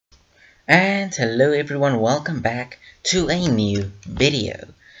And hello everyone, welcome back to a new video.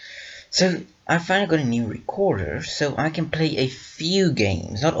 So I finally got a new recorder so I can play a few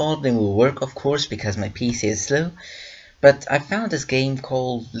games. Not all of them will work of course because my PC is slow, but I found this game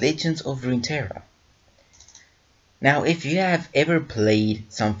called Legends of Runeterra. Now if you have ever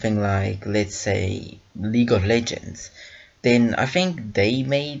played something like, let's say, League of Legends, then I think they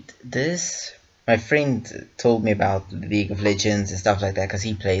made this. My friend told me about League of Legends and stuff like that because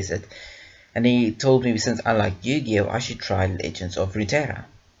he plays it. And he told me since I like Yu-Gi-Oh! I should try Legends of Runeterra.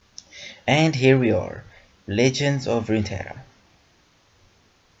 And here we are, Legends of Runeterra.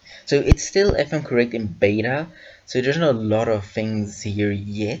 So it's still, if I'm correct, in beta, so there's not a lot of things here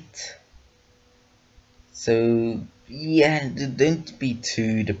yet. So yeah, don't be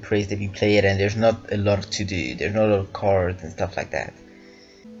too depressed if you play it and there's not a lot to do. There's not a lot of cards and stuff like that.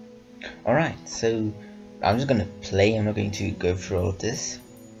 Alright, so I'm just gonna play, I'm not going to go through all of this.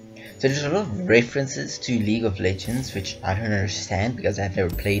 So there's a lot of references to League of Legends which I don't understand because I've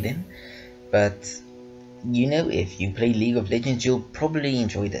never played them, but you know, if you play League of Legends you'll probably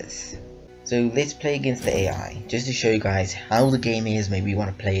enjoy this. So let's play against the AI just to show you guys how the game is. Maybe you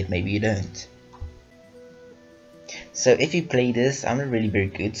want to play it, maybe you don't. So if you play this, I'm not really very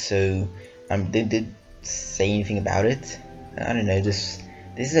good, so didn't say anything about it. I don't know, this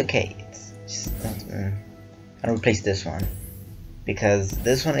is okay. It's just not, I'll replace this one. Because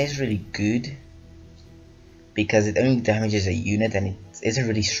this one is really good because it only damages a unit and it isn't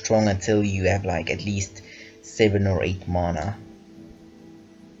really strong until you have like at least 7 or 8 mana.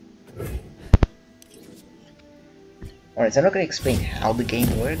 Alright, so I'm not going to explain how the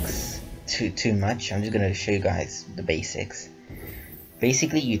game works too much. I'm just going to show you guys the basics.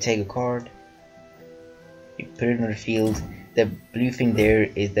 Basically you take a card, you put it on the field. The blue thing there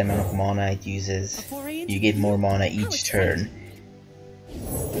is the amount of mana it uses. You get more mana each turn.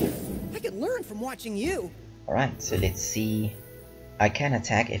 I can learn from watching you. Alright, so let's see. I can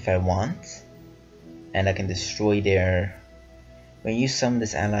attack if I want, and I can destroy their... When you summon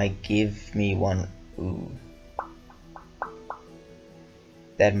this ally, give me one. Ooh.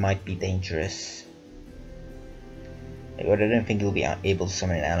 That might be dangerous. But I don't think you'll be able to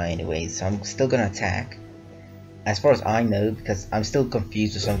summon an ally anyway, so I'm still gonna attack. As far as I know, because I'm still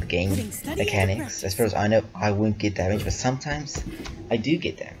confused with some of the game mechanics, as far as I know, I won't get damage, but sometimes I do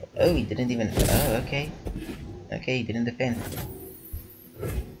get damage. Oh, he didn't even... Oh, okay. Okay, he didn't defend.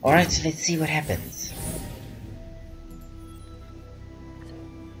 Alright, so let's see what happens.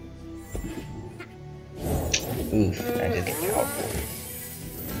 Oof, I just get powerful.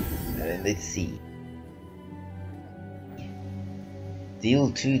 Let's see.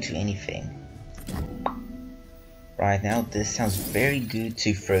 Deal 2 to anything. Right now, this sounds very good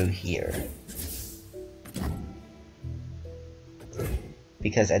to throw here.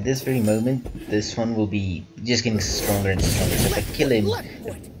 Because at this very moment, this one will be just getting stronger and stronger. So if I kill him,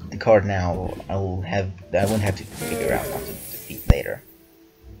 the card now, I won't have to figure out how to defeat later.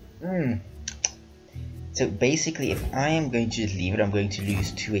 So basically, if I am going to just leave it, I'm going to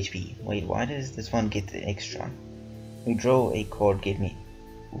lose 2 HP. Wait, why does this one get the extra? We draw a card, give me...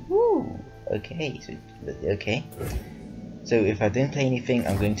 Woo! Okay, so okay. So if I don't play anything,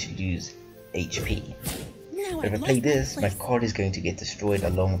 I'm going to lose HP. But if I play this, my card is going to get destroyed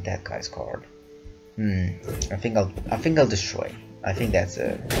along with that guy's card. I think I'll destroy. I think that's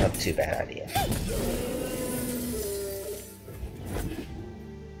a not too bad idea.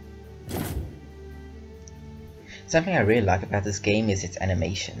 Something I really like about this game is its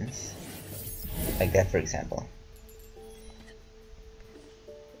animations. Like that, for example.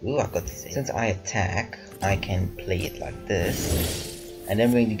 Ooh, I got this. Since I attack, I can play it like this, and then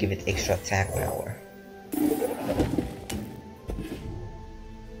I'm going to give it extra attack power.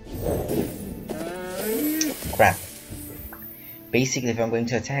 Crap. Basically, if I'm going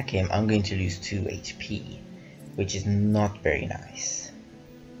to attack him, I'm going to lose 2 HP, which is not very nice.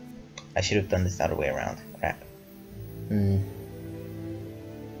 I should have done this the other way around. Crap.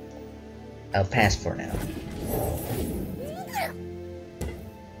 I'll pass for now.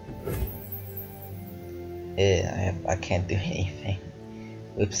 I can't do anything.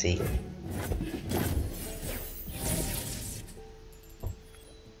 Oopsie.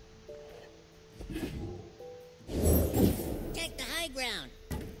 Take the high ground.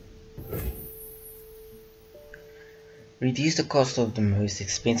 Reduce the cost of the most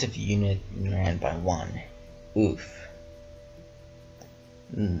expensive unit in land by 1. Oof.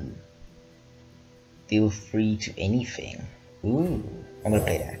 Deal 3 to anything. Ooh, I'm gonna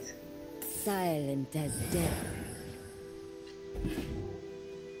play that. Silent as death.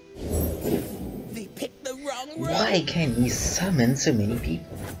 They picked the wrong road. Why can he summon so many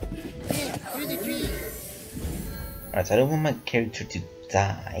people? Alright, so I don't want my character to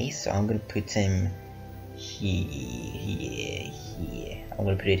die, so I'm gonna put him here. I'm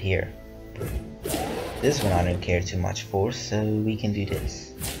gonna put it here. This one I don't care too much for, so we can do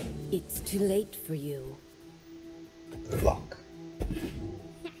this. It's too late for you. Block.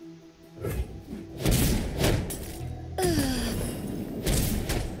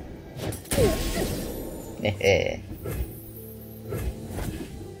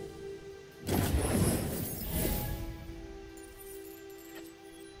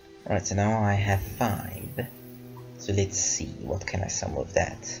 Alright, so now I have 5. So let's see, what can I sum with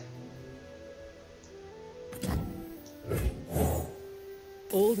that?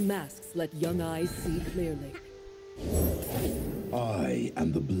 Old masks let young eyes see clearly. I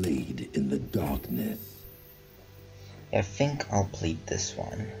am the blade in the darkness. I think I'll play this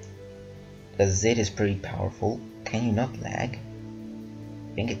one. Because Z is pretty powerful. Can you not lag?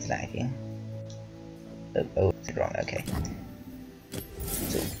 I think it's lagging. Oh, is it wrong? Okay.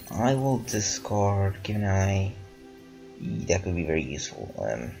 So I will discard, given I... that could be very useful.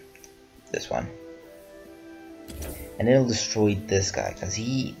 This one. And it'll destroy this guy, because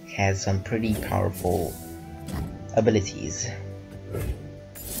he has some pretty powerful abilities.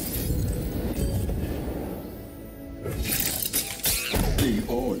 The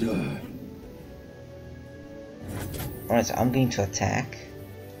order. Alright, so I'm going to attack.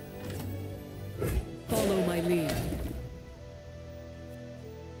 Follow my lead.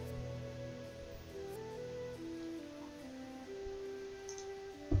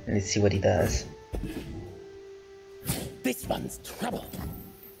 Let's see what he does. This one's trouble.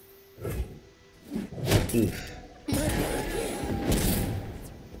 Oof.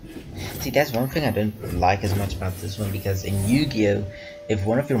 See, that's one thing I don't like as much about this one, because in Yu-Gi-Oh! If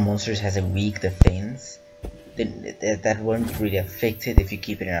one of your monsters has a weak defense, then that won't really affect it if you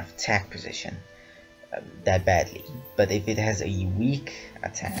keep it in an attack position that badly. But if it has a weak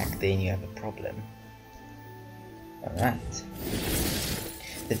attack, then you have a problem. Alright.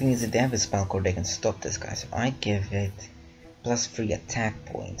 The thing is, if they have a spell card, they can stop this guy, so I give it plus 3 attack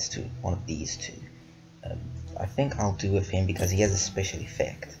points to one of these two. I think I'll do with him because he has a special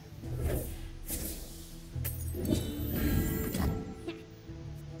effect.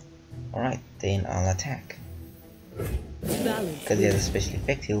 Alright, then I'll attack. Because he has a special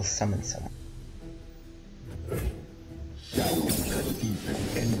effect, he'll summon someone. Shadow can even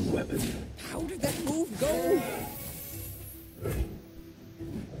any weapon. How did that move go?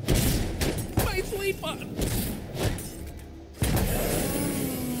 My sweet one!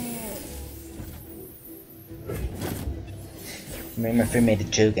 My friend made a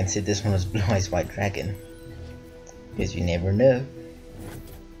joke and said this one was Blue Eyes White Dragon. Because you never know.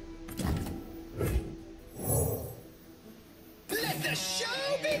 Let the show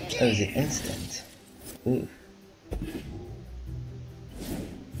begin! Oh, is it instant? Ooh.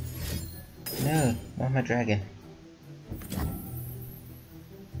 No, not my dragon.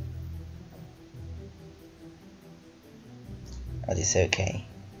 Oh, this is okay.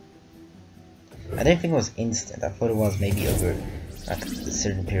 I didn't think it was instant. I thought it was maybe over like a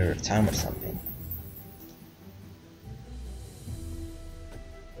certain period of time or something.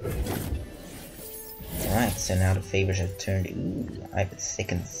 Alright, so now the favors have turned. Ooh, I have a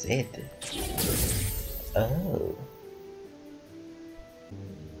second Z. Oh.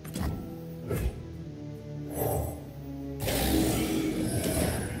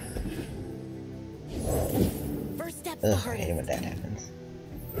 First step's Ugh, the I hardest. hate it when that happens.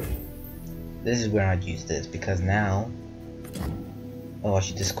 This is where I'd use this, because now... Oh, I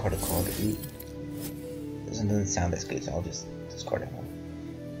should discard a card. Ooh. Doesn't sound as good, so I'll just discard that one.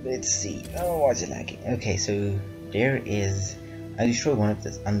 Let's see. Oh, why is it lagging? Okay, so there is... I destroyed one of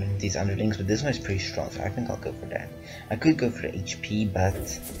these underlings, but this one is pretty strong, so I think I'll go for that. I could go for the HP,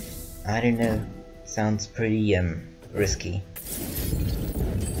 but... I don't know. Sounds pretty, risky.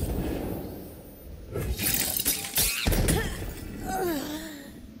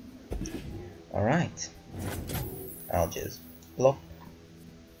 Alright. I'll just block.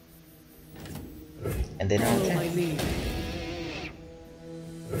 And then I'll Follow my attack. lead.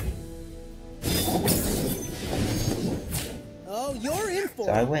 Oh, you're in for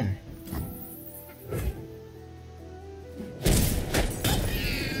So I it. win.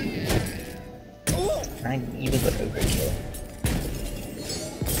 I even got overkill.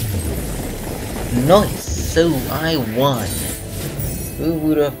 Nice! So I won! Who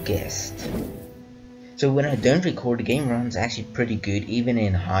would have guessed? So when I don't record, the game runs actually pretty good, even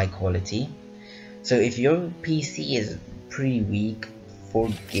in high quality. So if your PC is pretty weak, 4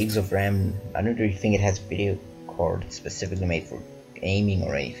 gigs of RAM, I don't really think it has video card specifically made for gaming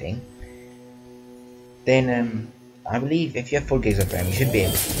or anything, then I believe if you have 4 gigs of RAM, you should be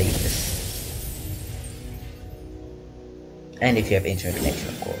able to play this. And if you have internet connection,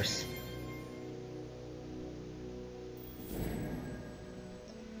 of course.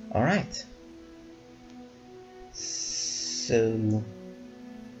 Alright. So...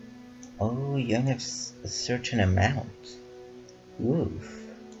 oh, you only have a certain amount. Oof.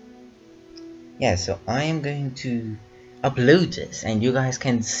 Yeah, so I am going to upload this, and you guys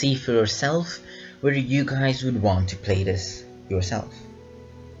can see for yourself whether you guys would want to play this yourself.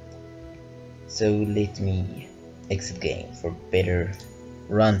 So let me exit game for better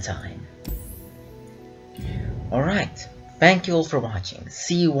runtime. Alright, thank you all for watching.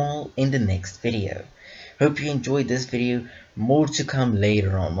 See you all in the next video. Hope you enjoyed this video. More to come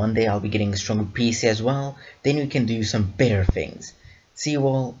later on. One day I'll be getting a stronger PC as well. Then we can do some better things. See you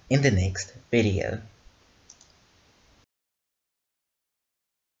all in the next video.